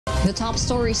The top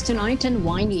stories tonight in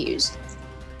Y News.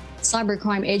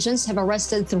 Cybercrime agents have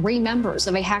arrested 3 members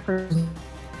of a hacker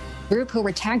group who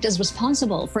were tagged as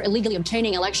responsible for illegally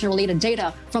obtaining election-related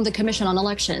data from the Commission on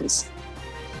Elections.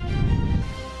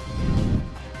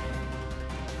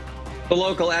 The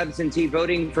local absentee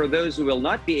voting for those who will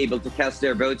not be able to cast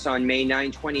their votes on May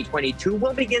 9, 2022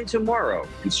 will begin tomorrow.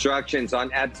 Instructions on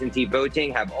absentee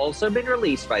voting have also been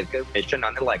released by the Commission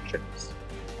on Elections.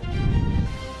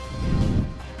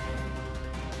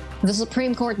 The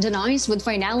Supreme Court denies with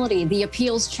finality the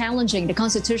appeals challenging the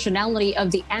constitutionality of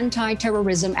the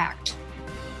Anti-Terrorism Act.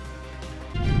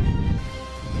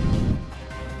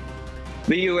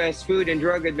 The U.S. Food and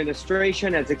Drug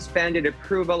Administration has expanded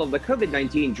approval of the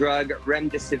COVID-19 drug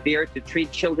remdesivir to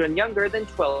treat children younger than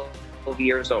 12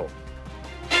 years old.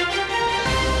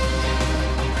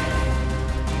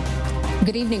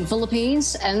 Good evening,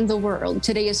 Philippines and the world.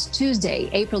 Today is Tuesday,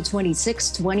 April 26,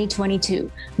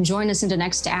 2022. Join us in the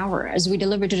next hour as we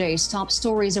deliver today's top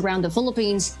stories around the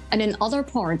Philippines and in other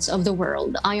parts of the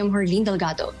world. I am Herlene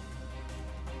Delgado.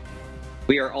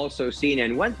 We are also seen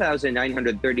in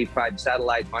 1,935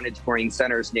 satellite monitoring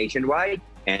centers nationwide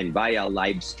and via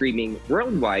live streaming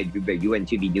worldwide through the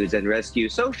UNTV News and Rescue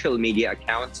social media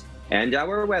accounts and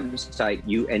our website,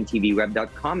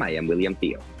 untvweb.com. I am William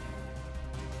Theo.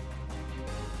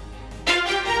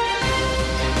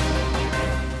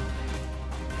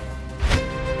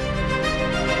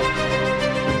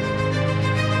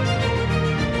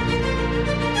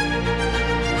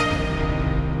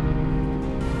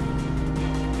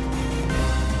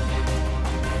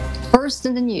 First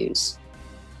in the news,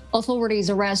 authorities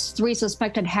arrest 3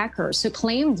 suspected hackers who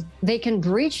claimed they can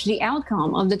breach the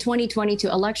outcome of the 2022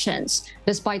 elections.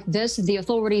 Despite this, the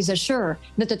authorities assure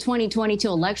that the 2022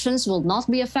 elections will not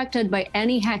be affected by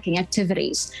any hacking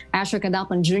activities. Asher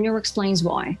Cadapan Jr. explains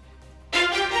why.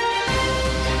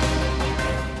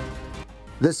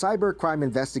 The Cybercrime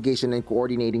Investigation and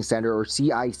Coordinating Center, or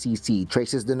CICC,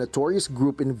 traces the notorious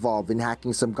group involved in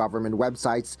hacking some government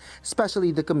websites,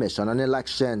 especially the Commission on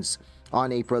Elections. On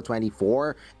April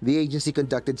 24, the agency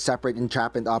conducted separate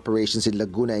entrapment operations in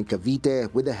Laguna and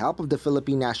Cavite with the help of the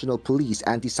Philippine National Police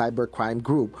Anti-Cybercrime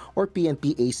Group, or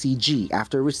PNP-ACG,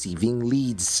 after receiving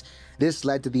leads. This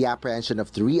led to the apprehension of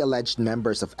 3 alleged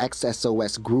members of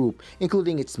ex-SOS Group,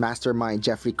 including its mastermind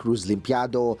Jeffrey Cruz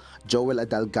Limpiado, Joel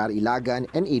Adalgar Ilagan,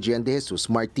 and Adrian De Jesus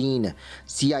Martin.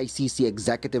 CICC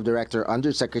Executive Director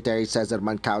Undersecretary Cesar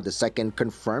Mancao II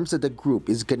confirms that the group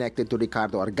is connected to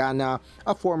Ricardo Argana,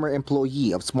 a former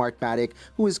employee of Smartmatic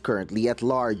who is currently at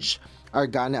large.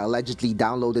 Argana allegedly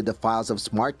downloaded the files of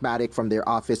Smartmatic from their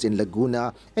office in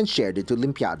Laguna and shared it to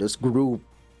Limpiado's group.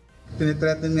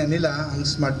 Tinitreaten nga nila ang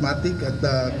Smartmatic at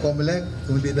Comelec,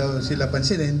 kung hindi daw sila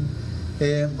pansinin,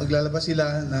 maglalabas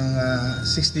sila ng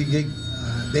 60 gig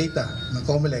data ng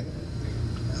Comelec.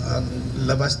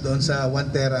 Labas doon sa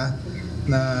 1 tera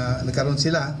na nagkaroon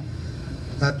sila.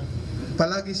 At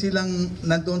palagi silang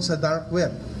nandoon sa dark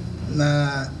web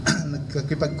na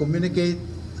nagkikipag-communicate,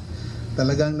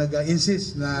 talagang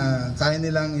nag-insist na kaya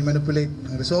nilang i-manipulate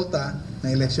ang resulta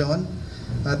ng eleksyon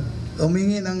at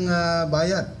humingi ng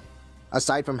bayad.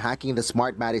 Aside from hacking the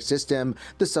Smartmatic system,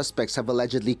 the suspects have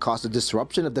allegedly caused a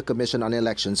disruption of the Commission on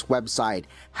Elections website,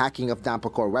 hacking of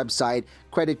Dampocor website,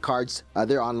 credit cards,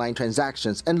 other online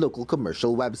transactions, and local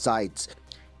commercial websites.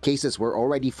 Cases were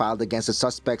already filed against the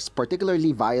suspects,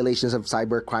 particularly violations of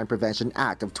Cybercrime Prevention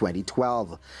Act of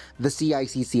 2012. The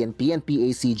CICC and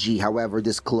PNP-ACG, however,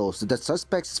 disclosed that the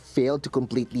suspects failed to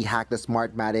completely hack the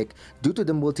Smartmatic due to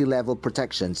the multi-level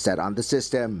protection set on the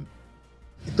system.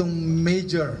 Itong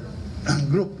major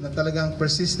group na talagang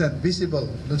persistent, visible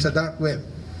dun sa dark web,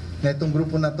 na itong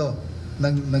grupo na to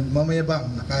nagmamayabang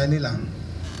na kaya nila,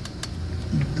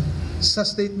 sa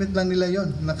statement lang nila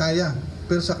yon na kaya,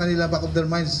 pero sa kanila back of their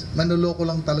minds manloloko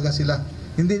lang talaga sila.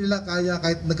 Hindi nila kaya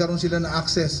kahit nagkaroon sila ng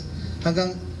access,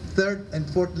 hanggang 3rd and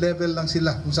 4th level lang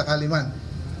sila kung sakali man.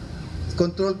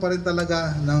 Control pa rin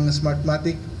talaga ng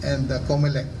Smartmatic and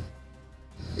Comelec.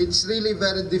 It's really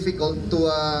very difficult to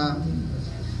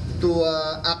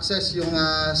access yung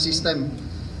system,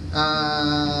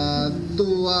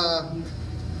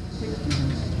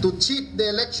 to cheat the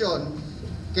election.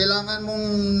 Kailangan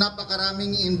mong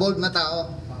napakaraming involved na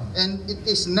tao, and it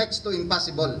is next to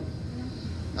impossible.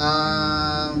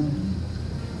 I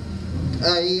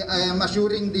am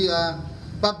assuring the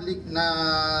public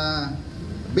na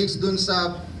based dun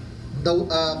sa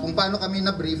kung paano kami na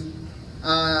brief,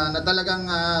 na talagang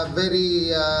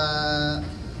very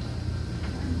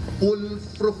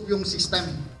foolproof yung system.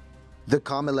 The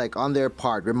Comelec, on their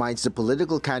part, reminds the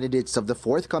political candidates of the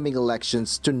forthcoming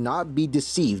elections to not be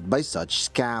deceived by such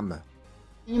scam.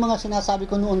 Yung mga sinasabi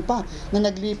ko noon pa na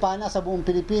naglipa na sa buong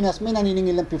Pilipinas, may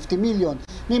naniningil ng 50 million,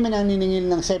 may naniningil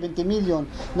ng 70 million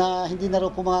na hindi na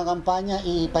raw po mga kampanya,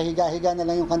 ipahiga-higa na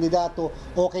lang yung kandidato,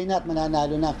 okay na at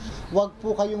mananalo na. Huwag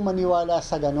po kayong maniwala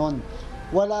sa ganon.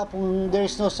 Wala pong,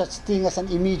 there's no such thing as an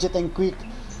immediate and quick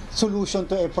solution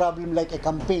to a problem like a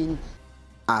campaign.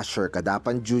 Asher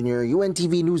Kadapan Jr.,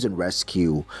 UNTV News and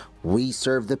Rescue. We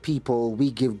serve the people,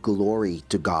 we give glory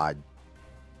to God.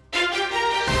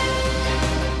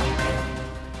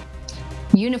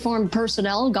 Uniformed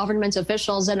personnel, government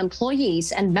officials and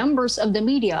employees and members of the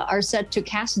media are set to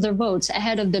cast their votes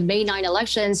ahead of the May 9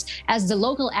 elections as the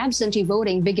local absentee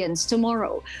voting begins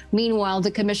tomorrow. Meanwhile,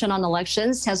 the Commission on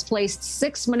Elections has placed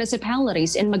 6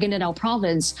 municipalities in Maguindanao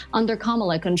province under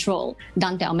COMELEC control.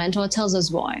 Dante Almento tells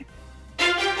us why.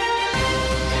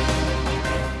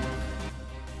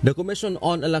 The Commission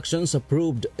on Elections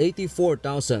approved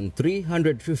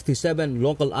 84,357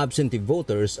 local absentee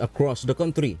voters across the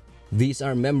country. These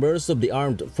are members of the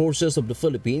Armed Forces of the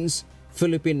Philippines,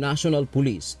 Philippine National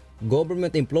Police,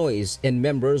 government employees, and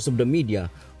members of the media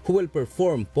who will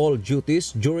perform poll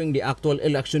duties during the actual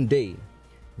election day.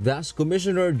 Thus,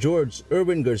 Commissioner George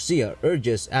Erwin Garcia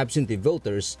urges absentee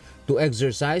voters to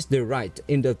exercise their right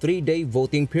in the 3-day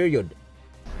voting period.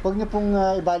 Huwag niyo pong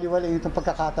ibaliwalain itong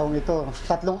pagkakataong ito.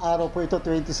 3 araw po ito,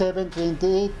 27,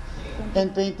 28,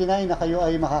 and 29 na kayo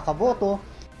ay makakaboto.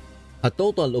 A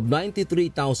total of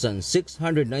 93,698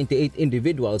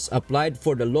 individuals applied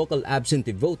for the local absentee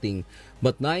voting,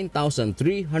 but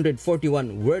 9,341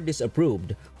 were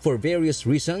disapproved for various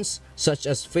reasons, such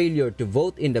as failure to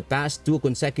vote in the past 2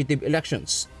 consecutive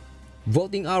elections.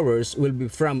 Voting hours will be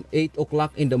from 8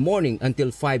 o'clock in the morning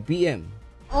until 5 p.m.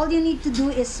 All you need to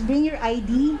do is bring your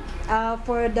ID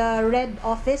for the red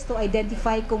office to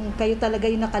identify kung kayo talaga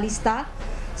yung nakalista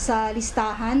sa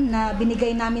listahan na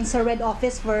binigay namin sa red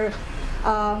office for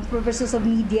purposes of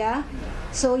media.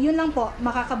 So yun lang po,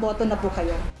 makakaboto na po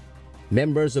kayo.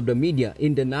 Members of the media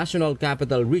in the National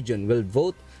Capital Region will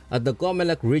vote at the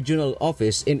COMELEC Regional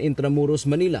Office in Intramuros,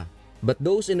 Manila. But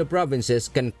those in the provinces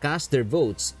can cast their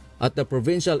votes at the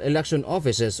provincial election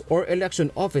offices or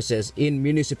election offices in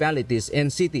municipalities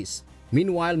and cities.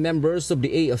 Meanwhile, members of the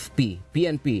AFP,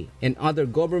 PNP, and other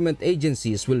government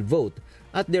agencies will vote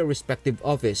at their respective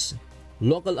office.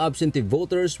 Local absentee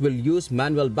voters will use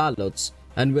manual ballots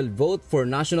and will vote for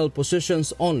national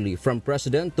positions only from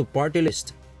president to party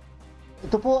list.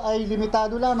 Ito po ay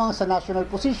limitado lamang sa national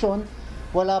position,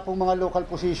 wala pong mga local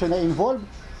position na involved,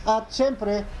 at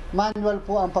siyempre manual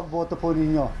po ang pagboto po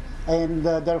ninyo. And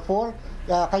therefore,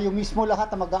 kayo mismo lahat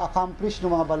ang mag-accomplish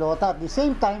ng mga balota. At the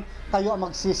same time, kayo ang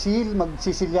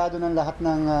magsisilyado ng lahat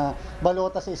ng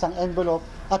balota sa isang envelope,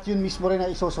 at yun mismo rin na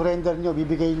isosurrender nyo,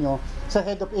 bibigay nyo sa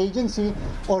head of agency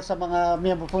or sa mga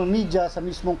member ng media sa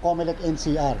mismong COMELEC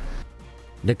NCR.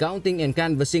 The counting and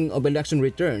canvassing of election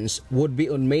returns would be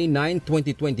on May 9,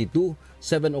 2022,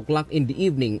 7 o'clock in the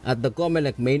evening at the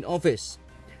COMELEC main office.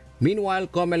 Meanwhile,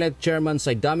 COMELEC Chairman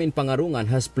Saidamin Pangarungan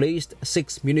has placed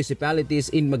 6 municipalities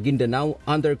in Maguindanao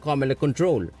under COMELEC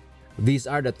control. These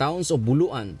are the towns of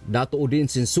Buluan, Dato Udin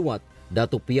Sinsuat,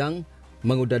 Dato Piang,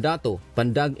 Mangudadato,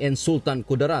 Pandag, and Sultan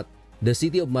Kudarat. The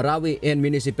city of Marawi and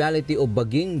municipality of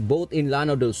Baging, both in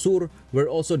Lanao del Sur, were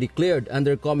also declared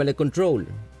under COMELEC control.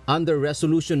 Under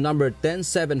Resolution number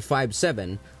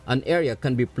 10757, an area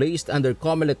can be placed under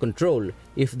COMELEC control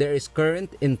if there is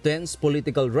current intense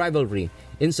political rivalry,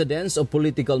 incidents of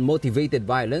political motivated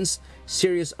violence,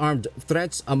 serious armed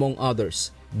threats, among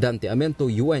others. Dante Amento,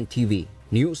 UNTV,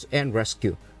 News and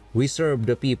Rescue. We serve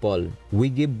the people. We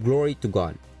give glory to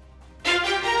God.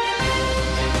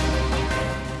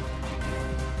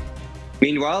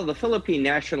 Meanwhile, the Philippine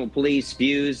National Police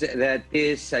views that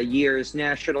this year's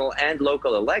national and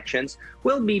local elections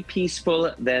will be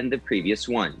peaceful than the previous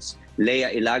ones.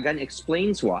 Leah Ilagan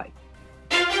explains why.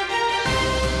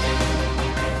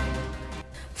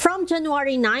 From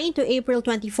January 9 to April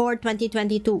 24,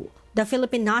 2022, the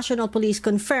Philippine National Police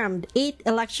confirmed 8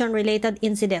 election-related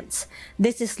incidents.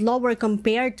 This is lower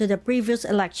compared to the previous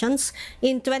elections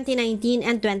in 2019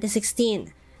 and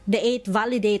 2016. The 8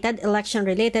 validated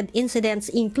election-related incidents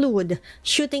include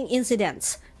shooting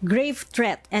incidents, grave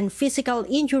threat, and physical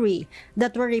injury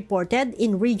that were reported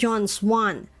in Regions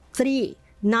 1, 3,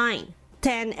 9,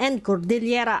 10, and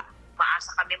Cordillera.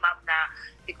 Maasa kami, ma'am, na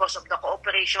because of the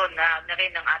cooperation na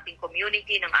rin ng ating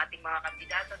community, ng ating mga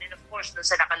kandidato, and of course, dun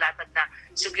sa nakalatag na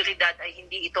seguridad ay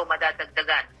hindi ito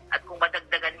madadagdagan. At kung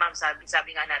madagdagan, ma'am,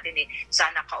 sabi nga natin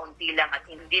sana kaunti lang at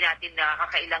hindi natin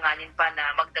nakakailanganin pa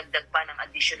na magdagdag pa ng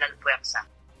additional puwersa.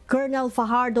 Colonel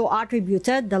Fajardo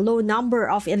attributed the low number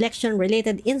of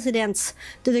election-related incidents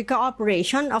to the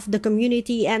cooperation of the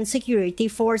community and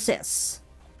security forces.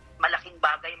 Malaking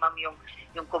bagay, ma'am,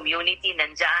 yung community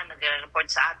nandyan, nagre-report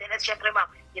sa atin. At syempre,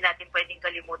 ma'am, hindi natin pwedeng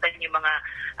kalimutan yung mga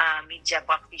media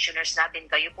practitioners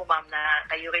natin. Kayo po, ma'am, na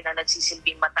kayo rin na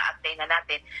nagsisilbing mata at tenga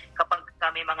natin kapag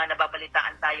may mga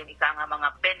nababalitaan tayong mga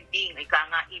pending,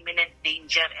 imminent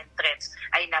danger and threats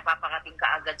ay napaparating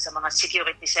kaagad sa mga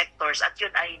security sectors at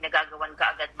yun ay nagagawan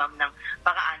kaagad, ma'am, ng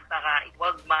paraan para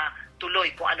huwag matuloy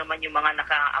kung ano man yung mga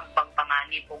nakaambang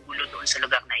panganib o gulo doon sa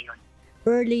lugar na iyon.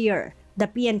 Earlier, the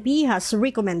PNP has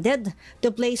recommended to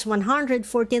place 114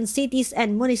 cities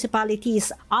and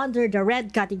municipalities under the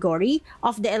red category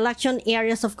of the election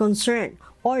areas of concern,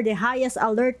 or the highest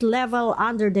alert level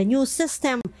under the new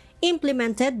system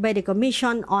implemented by the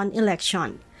Commission on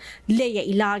Election. Leia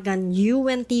Ilagan,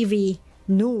 UNTV,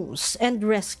 News and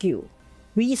Rescue.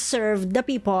 We serve the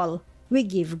people, we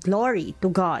give glory to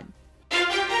God.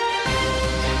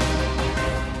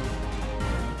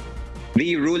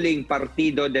 The ruling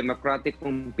Partido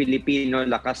Demokratikong Pilipino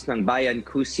Lakas ng Bayan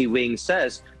Kusi Wing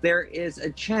says there is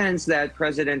a chance that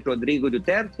President Rodrigo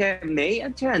Duterte may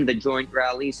attend the joint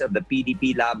rallies of the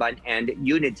PDP Laban and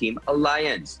Uniteam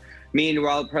Alliance.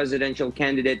 Meanwhile, presidential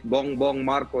candidate Bongbong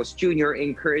Marcos Jr.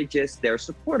 encourages their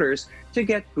supporters to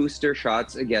get booster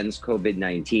shots against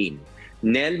COVID-19.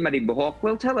 Nel Maribuhok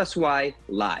will tell us why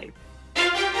live.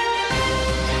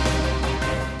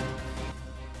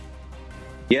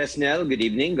 Yes, Nel, good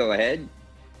evening. Go ahead.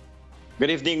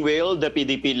 Good evening, Will. The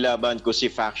PDP Laban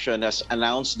Kusi faction has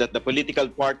announced that the political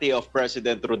party of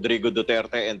President Rodrigo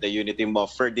Duterte and the unity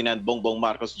of Ferdinand Bongbong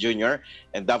Marcos Jr.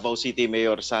 and Davao City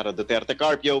Mayor Sara Duterte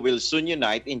Carpio will soon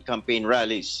unite in campaign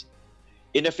rallies.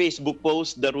 In a Facebook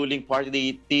post, the ruling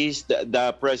party teased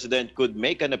the president could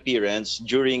make an appearance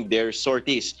during their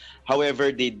sorties.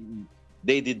 However,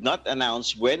 they did not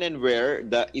announce when and where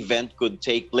the event could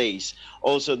take place.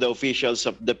 Also, the officials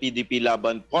of the PDP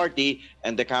Laban party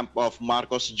and the camp of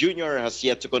Marcos Jr. has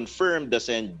yet to confirm the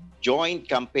joint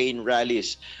campaign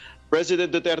rallies.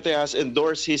 President Duterte has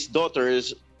endorsed his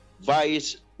daughter's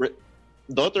vice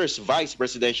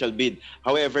presidential bid.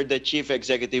 However, the chief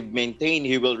executive maintained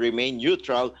he will remain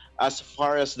neutral as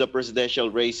far as the presidential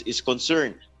race is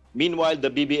concerned. Meanwhile, the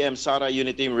BBM Sara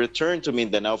Uniteam returned to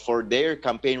Mindanao for their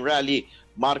campaign rally.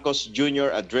 Marcos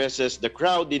Jr. addresses the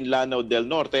crowd in Lanao del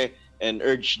Norte and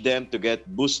urged them to get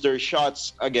booster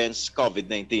shots against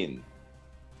COVID-19.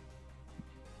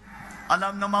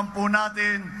 Alam naman po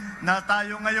natin na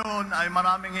tayo ngayon ay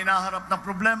maraming hinaharap na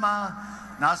problema.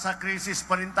 Nasa krisis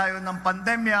pa rin tayo ng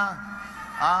pandemya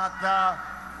at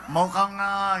mukhang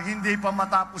hindi pa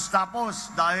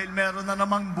matapos-tapos dahil meron na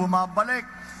namang bumabalik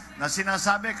na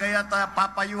sinasabi, kaya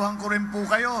papayuhan ko rin po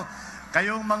kayo.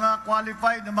 Kayong mga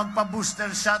qualified na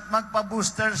magpa-booster shot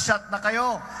na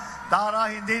kayo. Para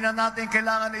hindi na natin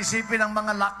kailangan isipin ang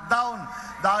mga lockdown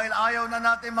dahil ayaw na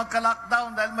natin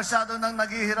magka-lockdown dahil masyado nang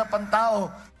naghihirap ang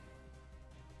tao.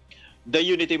 The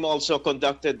Uniteam also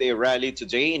conducted a rally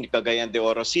today in Cagayan de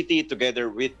Oro City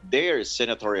together with their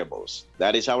senatoriables.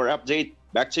 That is our update.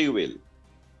 Back to you, Will.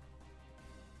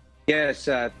 Yes,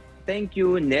 thank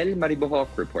you, Nel Maribuhok,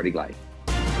 reporting live.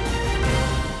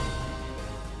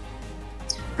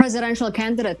 Presidential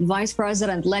candidate Vice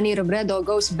President Leni Robredo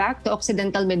goes back to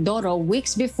Occidental Mindoro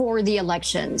weeks before the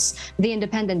elections. The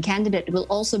independent candidate will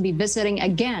also be visiting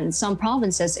again some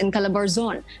provinces in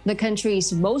Calabarzon, the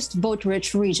country's most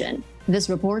vote-rich region. This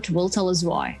report will tell us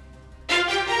why.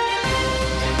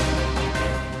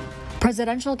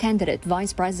 Presidential candidate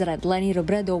Vice President Leni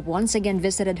Robredo once again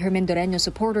visited her Mindoreño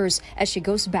supporters as she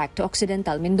goes back to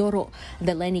Occidental Mindoro.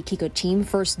 The Leni Kiko team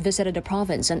first visited the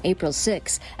province on April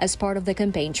 6 as part of the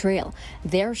campaign trail.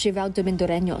 There, she vowed to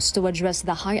Mindoreños to address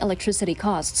the high electricity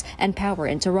costs and power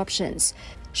interruptions.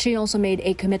 She also made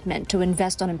a commitment to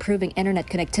invest on improving internet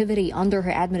connectivity under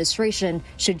her administration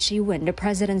should she win the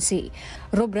presidency.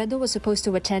 Robredo was supposed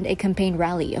to attend a campaign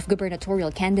rally of gubernatorial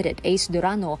candidate Ace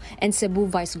Durano and Cebu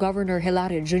Vice Governor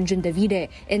Hilario Junjun Davide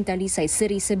in Talisay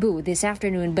City, Cebu this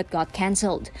afternoon but got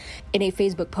cancelled. In a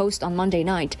Facebook post on Monday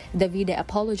night, Davide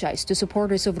apologized to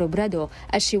supporters of Robredo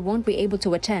as she won't be able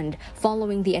to attend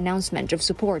following the announcement of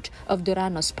support of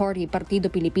Durano's party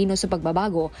Partido Pilipino sa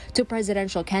Pagbabago to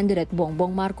presidential candidate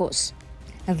Bongbong Marcos.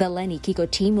 The Leni Kiko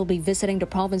team will be visiting the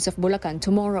province of Bulacan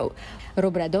tomorrow.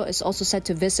 Robredo is also set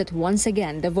to visit once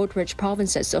again the vote-rich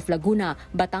provinces of Laguna,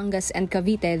 Batangas, and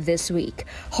Cavite this week.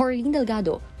 Jorlene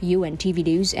Delgado, UNTV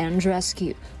News and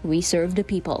Rescue. We serve the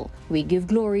people. We give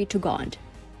glory to God.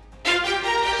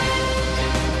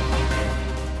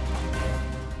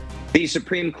 The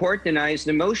Supreme Court denies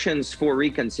the motions for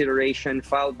reconsideration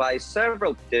filed by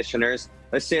several petitioners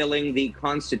assailing the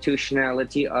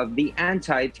constitutionality of the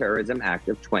Anti-Terrorism Act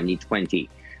of 2020.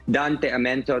 Dante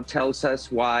Amento tells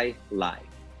us why live.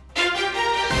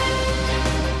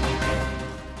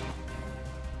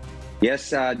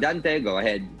 Yes, Dante, go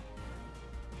ahead.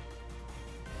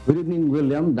 Good evening,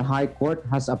 William. The High Court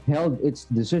has upheld its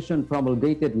decision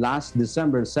promulgated last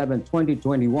December 7,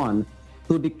 2021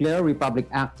 to declare Republic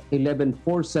Act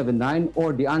 11479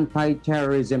 or the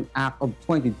Anti-Terrorism Act of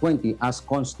 2020 as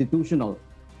constitutional.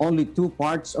 Only two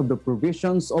parts of the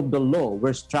provisions of the law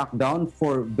were struck down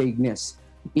for vagueness.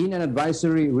 In an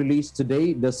advisory release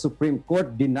today, the Supreme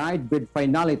Court denied with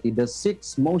finality the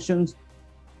 6 motions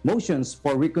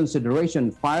for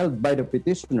reconsideration filed by the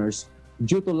petitioners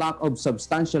due to lack of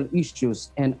substantial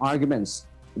issues and arguments.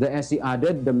 The SC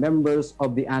added the members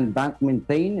of the en banc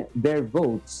maintain their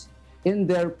votes in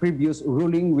their previous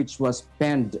ruling, which was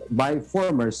penned by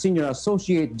former Senior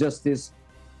Associate Justice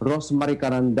Rosemary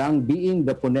Carandang being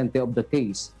the ponente of the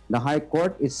case. The High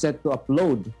Court is set to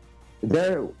upload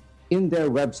in their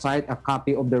website a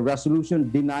copy of the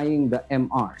resolution denying the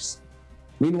MRs.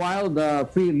 Meanwhile, the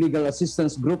Free Legal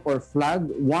Assistance Group, or FLAG,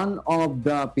 one of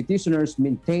the petitioners,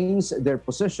 maintains their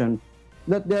position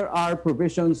that there are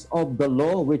provisions of the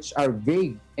law which are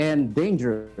vague and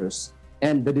dangerous,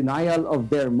 and the denial of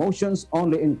their motions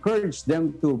only encourage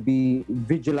them to be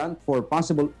vigilant for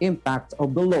possible impact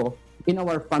of the law in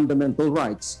our fundamental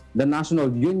rights. The National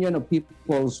Union of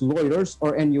People's Lawyers,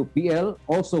 or NUPL,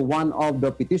 also one of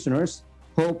the petitioners,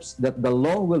 hopes that the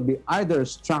law will be either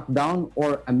struck down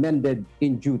or amended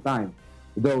in due time.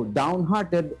 Though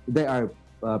downhearted, they are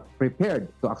prepared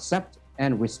to accept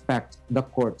and respect the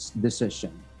court's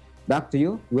decision. Back to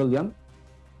you, William.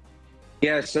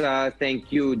 Yes,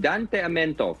 thank you, Dante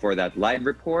Amento, for that live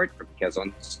report from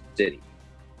Quezon City.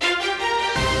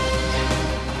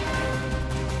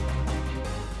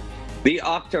 The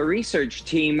OCTA research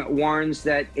team warns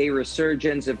that a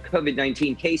resurgence of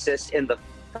COVID-19 cases in the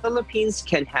Philippines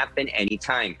can happen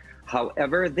anytime.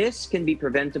 However, this can be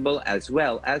preventable as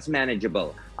well as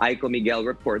manageable. Aiko Miguel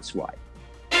reports why.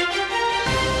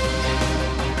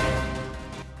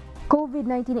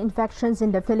 COVID-19 infections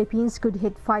in the Philippines could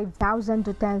hit 5,000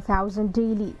 to 10,000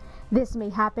 daily. This may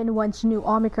happen once new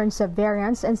Omicron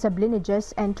subvariants and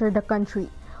sublineages enter the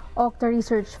country. OCTA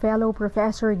Research Fellow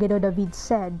Professor Guido David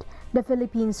said the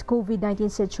Philippines' COVID-19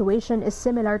 situation is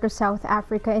similar to South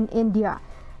Africa and India.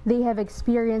 They have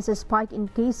experienced a spike in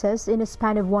cases in a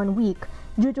span of 1 week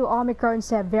due to Omicron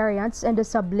subvariants and the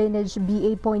sublineage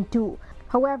BA.2.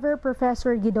 However,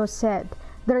 Professor Guido said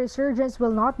the resurgence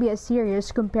will not be as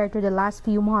serious compared to the last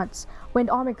few months when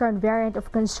Omicron variant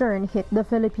of concern hit the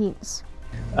Philippines.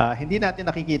 Hindi natin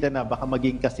nakikita na baka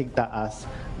maging kasing taas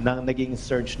ng naging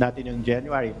surge natin yung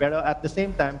January. Pero at the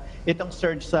same time, itong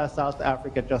surge sa South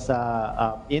Africa at sa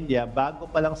India,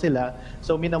 bago pa lang sila.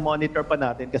 So minamonitor pa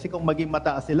natin. Kasi kung maging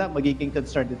mataas sila, magiging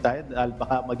concerned din tayo dahil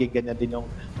baka maging ganyan din yung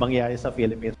mangyayari sa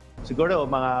Philippines. Siguro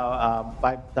mga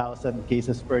 5,000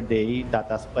 cases per day,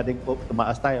 tatas pa rin po,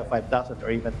 tumaas tayo 5,000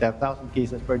 or even 10,000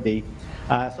 cases per day.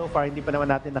 So far, hindi pa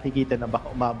naman natin nakikita na baka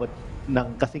umabot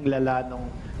ng kasing lala nung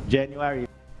January.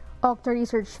 OCTA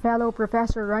Research Fellow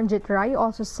Professor Ranjit Rai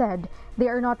also said they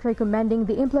are not recommending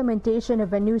the implementation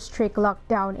of a new strict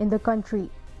lockdown in the country.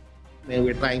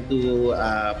 We're trying to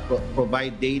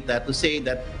provide data to say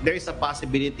that there is a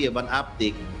possibility of an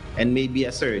uptick and maybe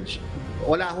a surge.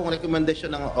 Wala akong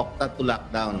recommendation ng OCTA to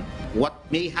lockdown. What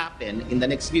may happen in the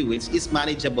next few weeks is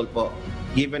manageable po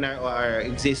given our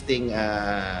existing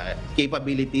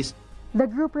capabilities. The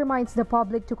group reminds the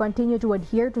public to continue to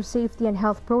adhere to safety and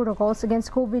health protocols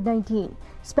against COVID-19,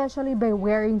 especially by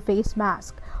wearing face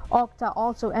masks. OCTA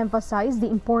also emphasized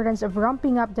the importance of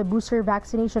ramping up the booster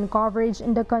vaccination coverage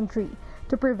in the country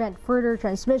to prevent further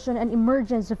transmission and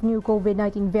emergence of new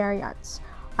COVID-19 variants.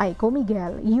 Aiko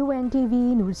Miguel,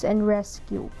 UNTV News and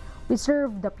Rescue. We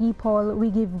serve the people,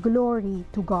 we give glory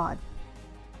to God.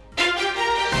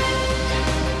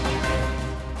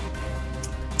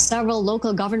 Several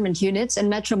local government units in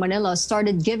Metro Manila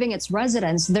started giving its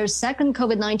residents their second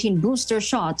COVID-19 booster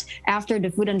shot after the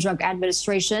Food and Drug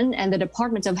Administration and the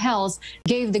Department of Health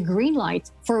gave the green light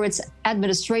for its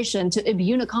administration to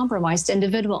immunocompromised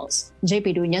individuals.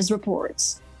 JP Duñez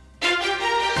reports.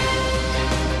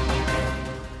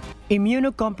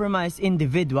 Immunocompromised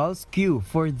individuals queue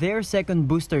for their second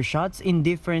booster shots in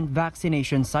different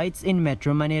vaccination sites in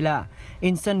Metro Manila.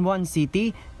 In San Juan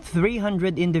City,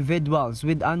 300 individuals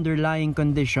with underlying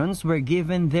conditions were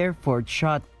given their fourth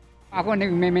shot. Ako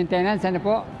nag-maintenance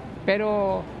po,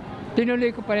 pero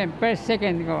tinuloy ko pa rin, first,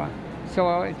 second ko. So,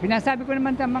 sinasabi ko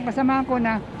naman sa mga kasama ko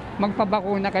na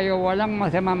magpabakuna kayo, walang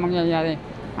masama mangyayari.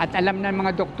 At alam na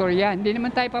mga doktor yan. Hindi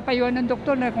naman tayo papayuhan ng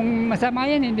doktor na kung masama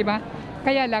yan, hindi ba?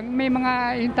 Kaya lang, may mga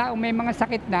yung tao may mga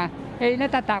sakit na,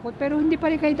 natatakot. Pero hindi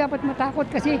pa rin kayo dapat matakot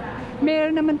kasi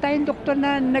meron naman tayong doktor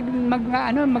na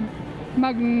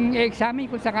mag-examine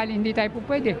kung sakali hindi tayo po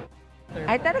pwede.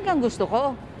 Ay talagang gusto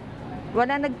ko.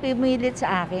 Wala nagpimilit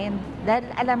sa akin. Dahil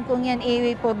alam kong yan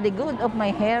for the good of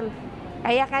my health.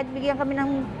 Kaya kahit bigyan kami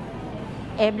ng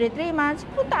every 3 months,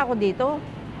 punta ako dito.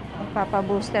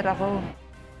 Magpapabooster ako.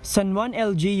 San Juan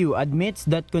LGU admits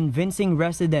that convincing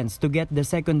residents to get the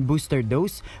second booster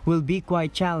dose will be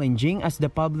quite challenging as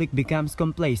the public becomes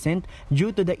complacent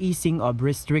due to the easing of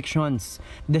restrictions.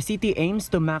 The city aims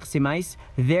to maximize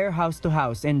their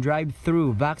house-to-house and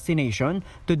drive-through vaccination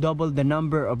to double the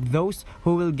number of those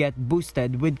who will get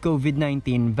boosted with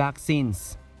COVID-19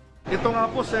 vaccines. Ito nga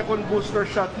po, second booster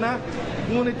shot na.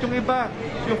 Ngunit yung iba,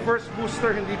 yung first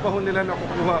booster, hindi pa ho nila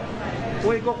nakukuha.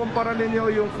 Kung ikukumpara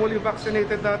ninyo yung fully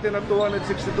vaccinated natin at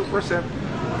 262%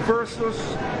 versus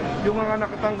yung mga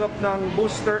nakatanggap ng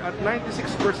booster at 96%,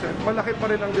 malaki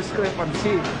pa rin ang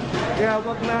discrepancy. Kaya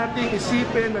wag nating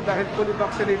isipin na dahil fully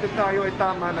vaccinated tayo ay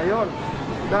tama na yon.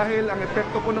 Dahil ang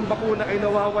epekto po ng bakuna ay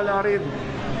nawawala rin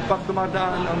pag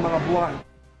dumadaan ang mga buwan.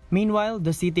 Meanwhile,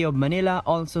 the city of Manila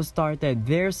also started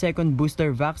their second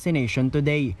booster vaccination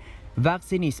today.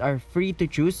 Vaccinees are free to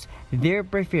choose their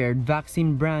preferred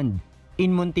vaccine brand.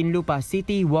 In Muntinlupa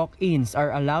City, walk-ins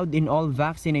are allowed in all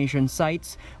vaccination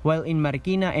sites, while in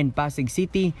Marikina and Pasig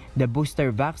City, the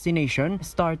booster vaccination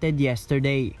started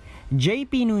yesterday.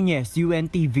 JP Nunez,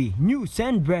 UNTV, News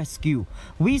and Rescue.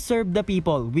 We serve the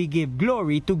people, we give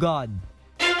glory to God.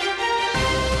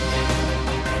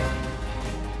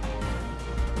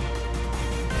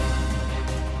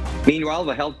 Meanwhile,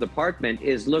 the health department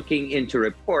is looking into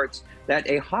reports that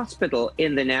a hospital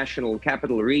in the National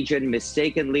Capital Region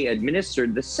mistakenly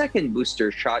administered the second booster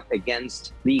shot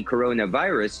against the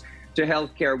coronavirus to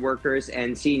healthcare workers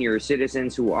and senior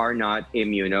citizens who are not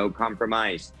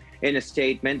immunocompromised. In a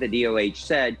statement, the DOH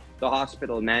said the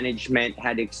hospital management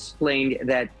had explained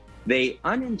that they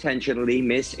unintentionally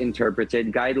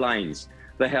misinterpreted guidelines.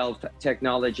 The Health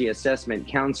Technology Assessment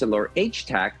Council, or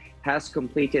HTAC, has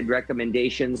completed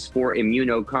recommendations for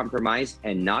immunocompromised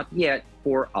and not yet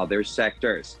for other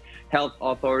sectors. Health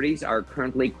authorities are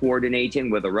currently coordinating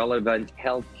with the relevant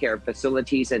healthcare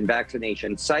facilities and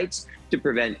vaccination sites to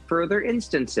prevent further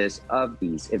instances of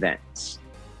these events.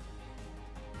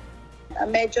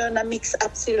 Medyo na-mix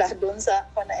up sila doon sa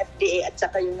FDA at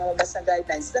saka yung lumabas na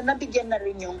guidelines na nabigyan na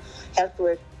rin yung health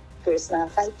workers na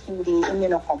kahit hindi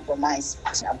immunocompromised.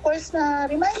 Of course,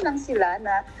 na-remind lang sila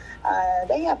na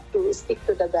they have to stick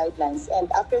to the guidelines, and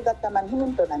after that naman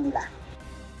hininto na nila.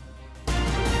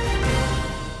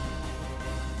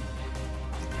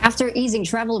 After easing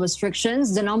travel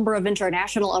restrictions, the number of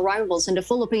international arrivals in the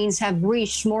Philippines have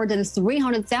reached more than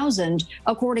 300,000,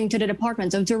 according to the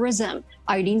Department of Tourism.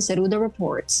 Aileen Ceruda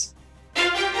reports.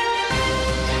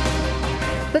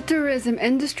 The tourism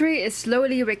industry is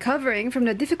slowly recovering from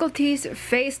the difficulties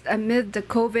faced amid the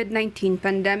COVID-19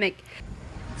 pandemic.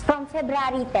 From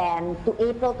February 10 to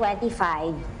April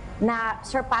 25,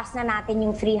 na-surpass na natin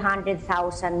yung 300,000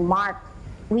 mark.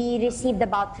 We received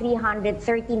about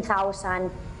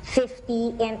 313,050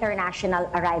 international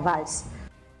arrivals.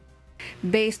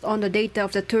 Based on the data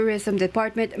of the Tourism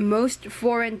Department, most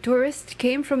foreign tourists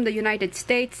came from the United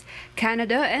States,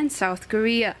 Canada, and South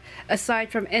Korea.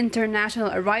 Aside from international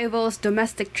arrivals,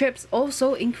 domestic trips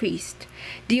also increased.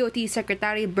 DOT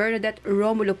Secretary Bernadette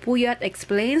Romulo Puyat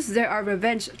explains there are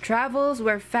revenge travels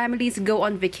where families go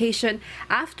on vacation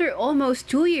after almost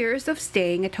 2 years of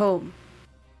staying at home.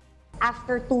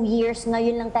 After 2 years,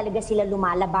 ngayon lang talaga sila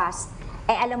lumalabas.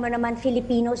 Alam mo naman,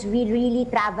 Filipinos, we really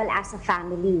travel as a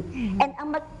family. And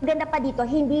ang maganda pa dito,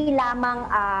 hindi lamang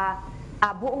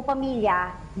buong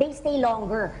pamilya, they stay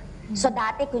longer. So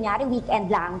dati, kunyari, weekend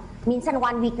lang, minsan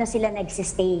 1 week na sila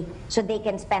nagsistay so they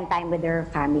can spend time with their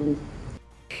family.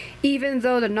 Even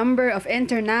though the number of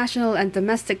international and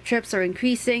domestic trips are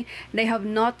increasing, they have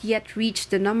not yet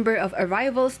reached the number of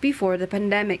arrivals before the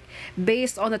pandemic.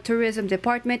 Based on the Tourism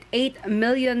Department, 8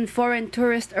 million foreign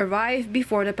tourists arrived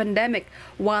before the pandemic,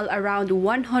 while around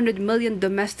 100 million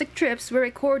domestic trips were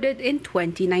recorded in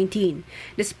 2019.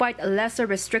 Despite lesser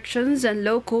restrictions and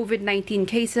low COVID-19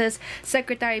 cases,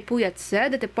 Secretary Puyat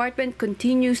said the department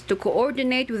continues to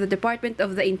coordinate with the Department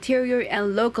of the Interior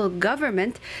and local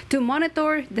government to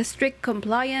monitor the strict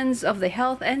compliance of the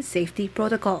health and safety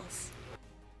protocols.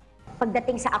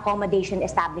 Pagdating sa accommodation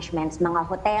establishments, mga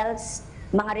hotels,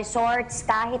 mga resorts,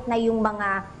 kahit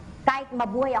kahit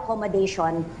mabuhay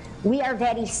accommodation, we are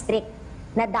very strict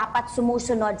na dapat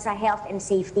sumusunod sa health and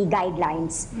safety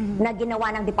guidelines na ginawa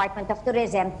ng Department of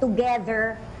Tourism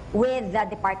together with the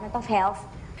Department of Health.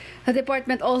 The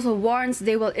department also warns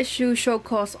they will issue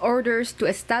show-cause orders to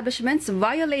establishments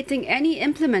violating any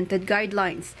implemented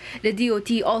guidelines. The DOT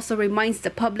also reminds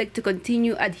the public to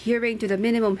continue adhering to the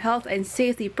minimum health and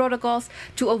safety protocols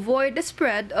to avoid the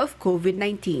spread of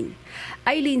COVID-19.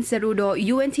 Eileen Cerudo,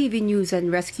 UNTV News and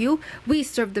Rescue. We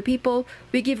serve the people.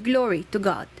 We give glory to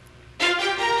God.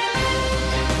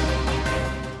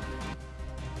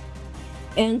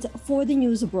 And for the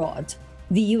news abroad,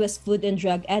 the U.S. Food and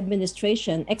Drug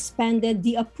Administration expanded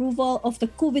the approval of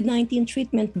the COVID-19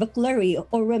 treatment Veklury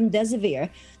or remdesivir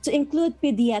to include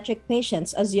pediatric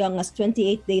patients as young as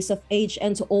 28 days of age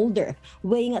and older,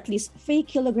 weighing at least 3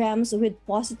 kilograms with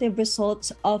positive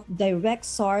results of direct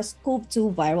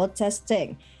SARS-CoV-2 viral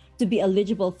testing. To be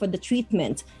eligible for the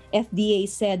treatment, FDA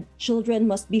said children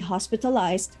must be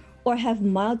hospitalized or have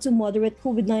mild to moderate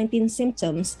COVID-19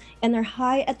 symptoms and are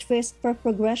high at risk for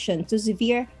progression to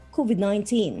severe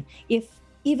COVID-19,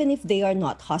 even if they are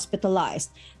not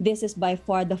hospitalized. This is by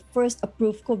far the first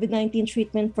approved COVID-19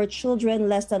 treatment for children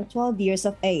less than 12 years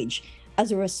of age.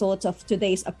 As a result of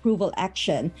today's approval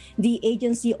action, the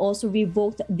agency also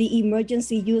revoked the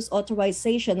emergency use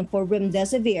authorization for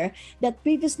remdesivir that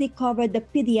previously covered the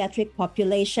pediatric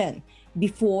population.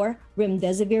 Before,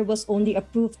 remdesivir was only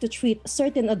approved to treat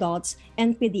certain adults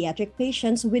and pediatric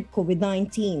patients with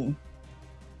COVID-19.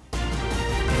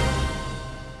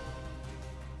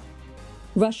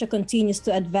 Russia continues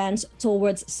to advance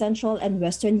towards central and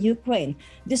western Ukraine,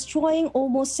 destroying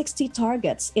almost 60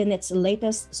 targets in its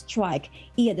latest strike.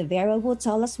 Iya De Vera will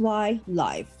tell us why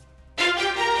live.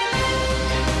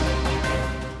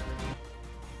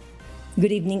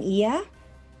 Good evening, Iya.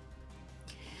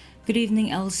 Good evening,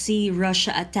 LC.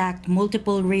 Russia attacked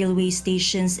multiple railway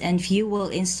stations and fuel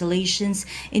installations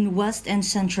in west and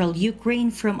central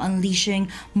Ukraine from unleashing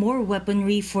more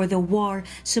weaponry for the war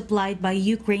supplied by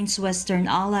Ukraine's western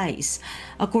allies.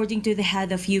 According to the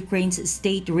head of Ukraine's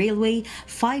state railway,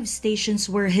 5 stations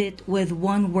were hit with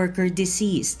 1 worker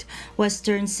deceased.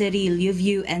 Western city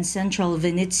Lviv and central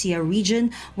Vinnytsia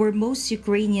region, where most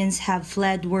Ukrainians have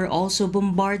fled, were also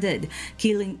bombarded,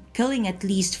 killing at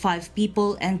least 5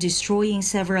 people and destroying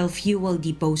several fuel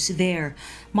depots there.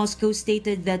 Moscow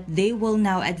stated that they will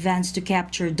now advance to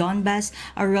capture Donbas,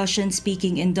 a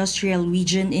Russian-speaking industrial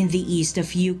region in the east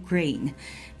of Ukraine.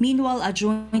 Meanwhile, a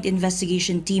joint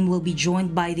investigation team will be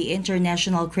joined by the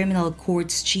International Criminal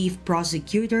Court's chief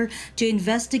prosecutor to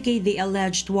investigate the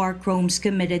alleged war crimes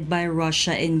committed by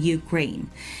Russia in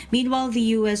Ukraine. Meanwhile,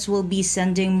 the U.S. will be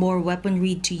sending more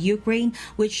weaponry to Ukraine,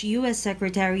 which U.S.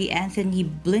 Secretary Anthony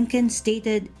Blinken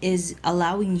stated is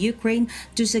allowing Ukraine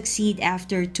to succeed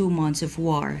after 2 months of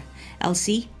war.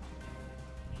 LC?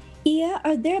 Iya,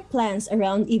 are there plans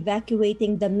around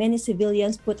evacuating the many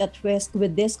civilians put at risk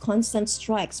with these constant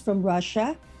strikes from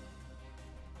Russia?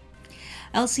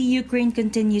 LC, Ukraine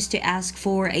continues to ask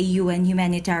for a UN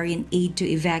humanitarian aid to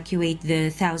evacuate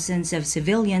the thousands of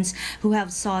civilians who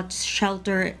have sought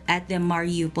shelter at the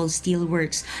Mariupol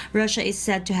steelworks. Russia is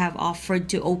said to have offered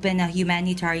to open a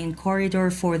humanitarian corridor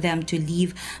for them to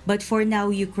leave, but for now,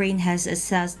 Ukraine has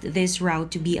assessed this route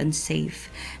to be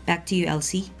unsafe. Back to you,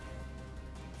 LC.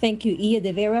 Thank you, Iya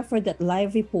De Vera, for that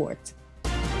live report.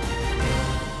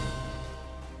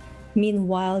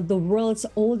 Meanwhile, the world's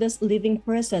oldest living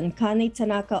person, Kane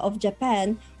Tanaka of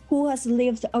Japan, who has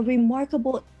lived a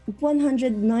remarkable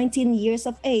 119 years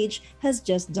of age, has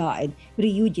just died.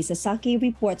 Ryuji Sasaki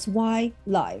reports why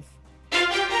live.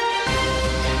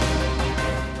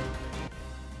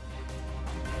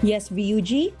 Yes,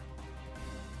 Ryuji?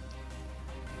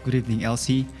 Good evening,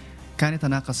 Elsie. Kane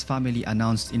Tanaka's family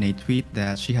announced in a tweet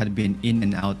that she had been in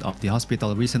and out of the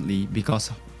hospital recently because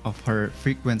of her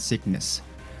frequent sickness.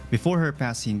 Before her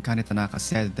passing, Kane Tanaka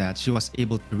said that she was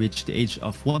able to reach the age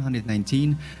of 119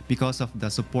 because of the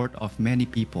support of many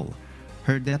people.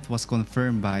 Her death was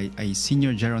confirmed by a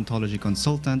senior gerontology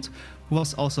consultant who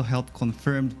has also helped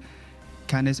confirm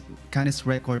Kane's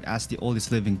record as the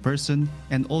oldest living person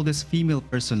and oldest female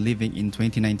person living in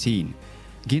 2019.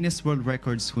 Guinness World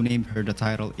Records, who named her the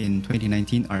title in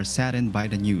 2019, are saddened by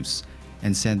the news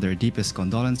and send their deepest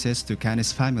condolences to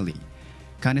Kane's family.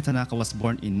 Kane Tanaka was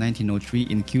born in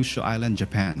 1903 in Kyushu Island,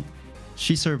 Japan.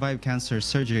 She survived cancer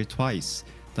surgery twice.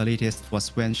 The latest was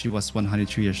when she was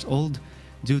 103 years old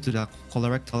due to the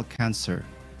colorectal cancer.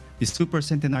 The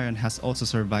supercentenarian has also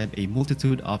survived a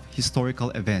multitude of historical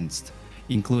events,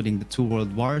 including the 2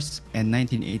 world wars and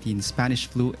 1918 Spanish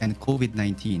flu and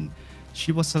COVID-19.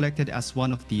 She was selected as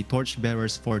one of the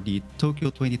torchbearers for the Tokyo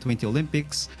 2020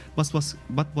 Olympics, but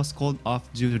was called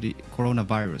off due to the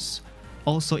coronavirus.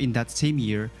 Also in that same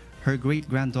year, her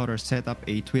great-granddaughter set up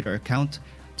a Twitter account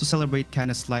to celebrate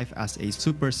Kana's life as a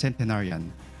super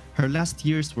centenarian. Her last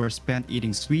years were spent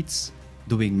eating sweets,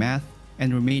 doing math,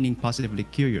 and remaining positively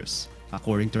curious,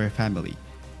 according to her family.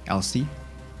 Elsie?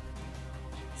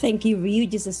 Thank you,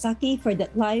 Ryuji Sasaki, for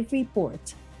that live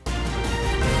report.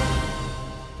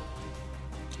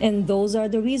 And those are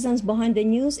the reasons behind the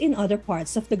news in other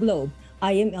parts of the globe.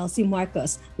 I am Elsie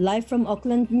Marcos, live from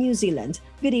Auckland, New Zealand.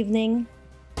 Good evening.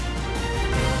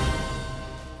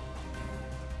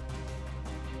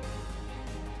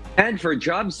 And for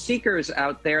job seekers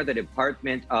out there, the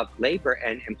Department of Labor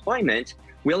and Employment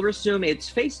will resume its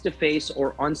face-to-face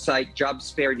or on-site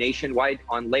jobs fair nationwide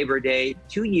on Labor Day,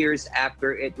 2 years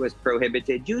after it was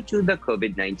prohibited due to the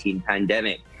COVID-19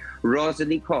 pandemic.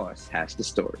 Rosalie Cos has the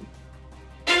story.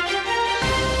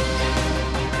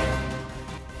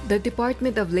 The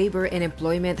Department of Labor and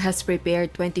Employment has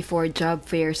prepared 24 job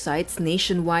fair sites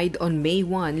nationwide on May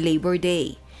 1, Labor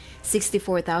Day.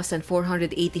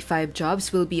 64,485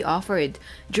 jobs will be offered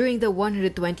during the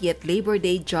 120th Labor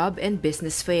Day Job and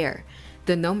Business Fair.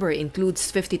 The number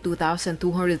includes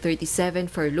 52,237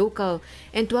 for local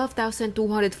and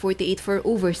 12,248 for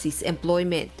overseas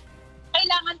employment.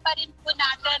 Kailangan pa rin po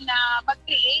natin na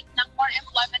mag-create ng more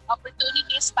employment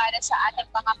opportunities para sa ating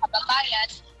mga kababayan.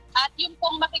 At yung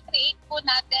pong makikreate po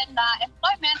natin na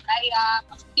employment ay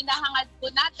hinahangad po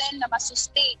natin na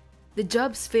masustain. The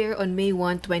jobs fair on May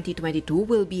 1, 2022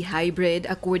 will be hybrid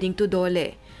according to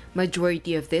DOLE.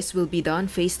 Majority of this will be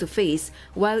done face-to-face,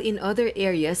 while in other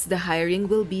areas the hiring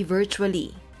will be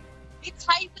virtually. It's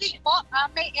hybrid po.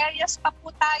 May areas pa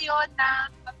po tayo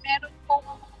na meron pong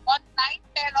online,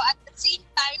 pero at the same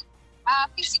time,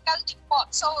 physical din po.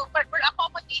 So we're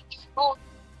accommodating both.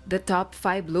 The top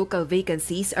 5 local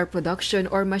vacancies are production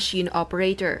or machine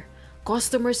operator,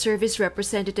 customer service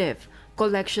representative,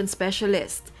 collection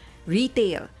specialist,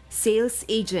 retail, sales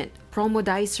agent,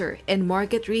 promodizer, and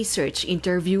market research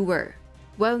interviewer.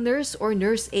 While nurse or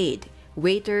nurse aide,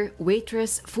 waiter,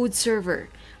 waitress, food server,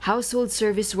 household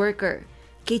service worker,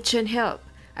 kitchen help,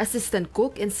 assistant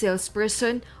cook, and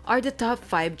salesperson are the top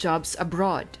 5 jobs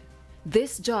abroad.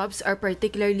 These jobs are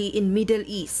particularly in Middle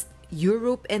East,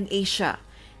 Europe, and Asia.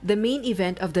 The main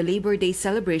event of the Labor Day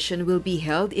celebration will be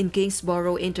held in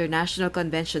Kingsborough International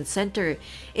Convention Center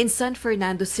in San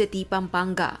Fernando City,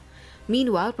 Pampanga.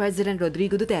 Meanwhile, President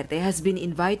Rodrigo Duterte has been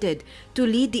invited to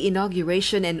lead the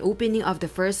inauguration and opening of the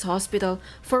first hospital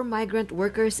for migrant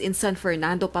workers in San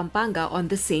Fernando, Pampanga on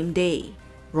the same day.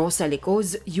 Rosa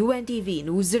Licos, UNTV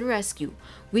News and Rescue.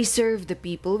 We serve the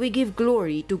people, we give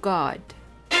glory to God.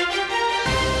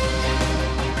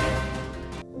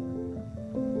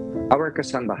 Our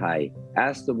kasambahay,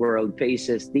 as the world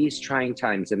faces these trying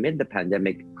times amid the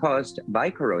pandemic caused by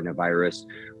coronavirus,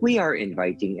 we are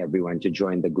inviting everyone to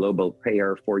join the global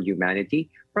prayer for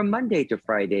humanity from Monday to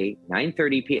Friday,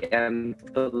 9:30 p.m.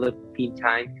 Philippine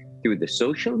time through the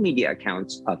social media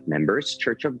accounts of Members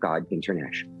Church of God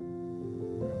International.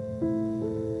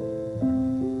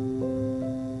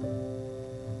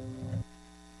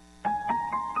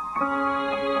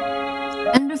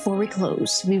 And before we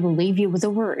close, we will leave you with a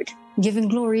word, giving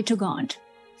glory to God.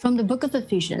 From the book of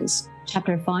Ephesians,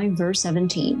 chapter 5, verse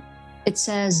 17, it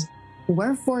says,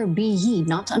 "Wherefore be ye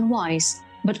not unwise,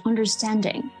 but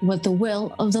understanding what the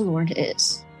will of the Lord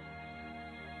is."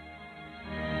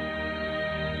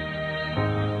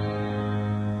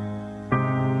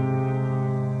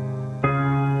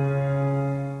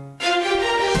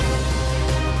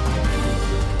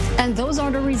 And those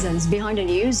are the reasons behind the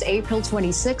news, April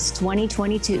 26,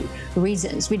 2022.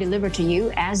 Reasons we deliver to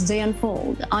you as they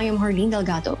unfold. I am Harleen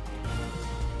Delgado.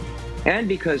 And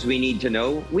because we need to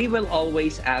know, we will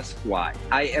always ask why.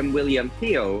 I am William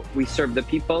Theo. We serve the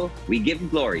people. We give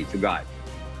glory to God.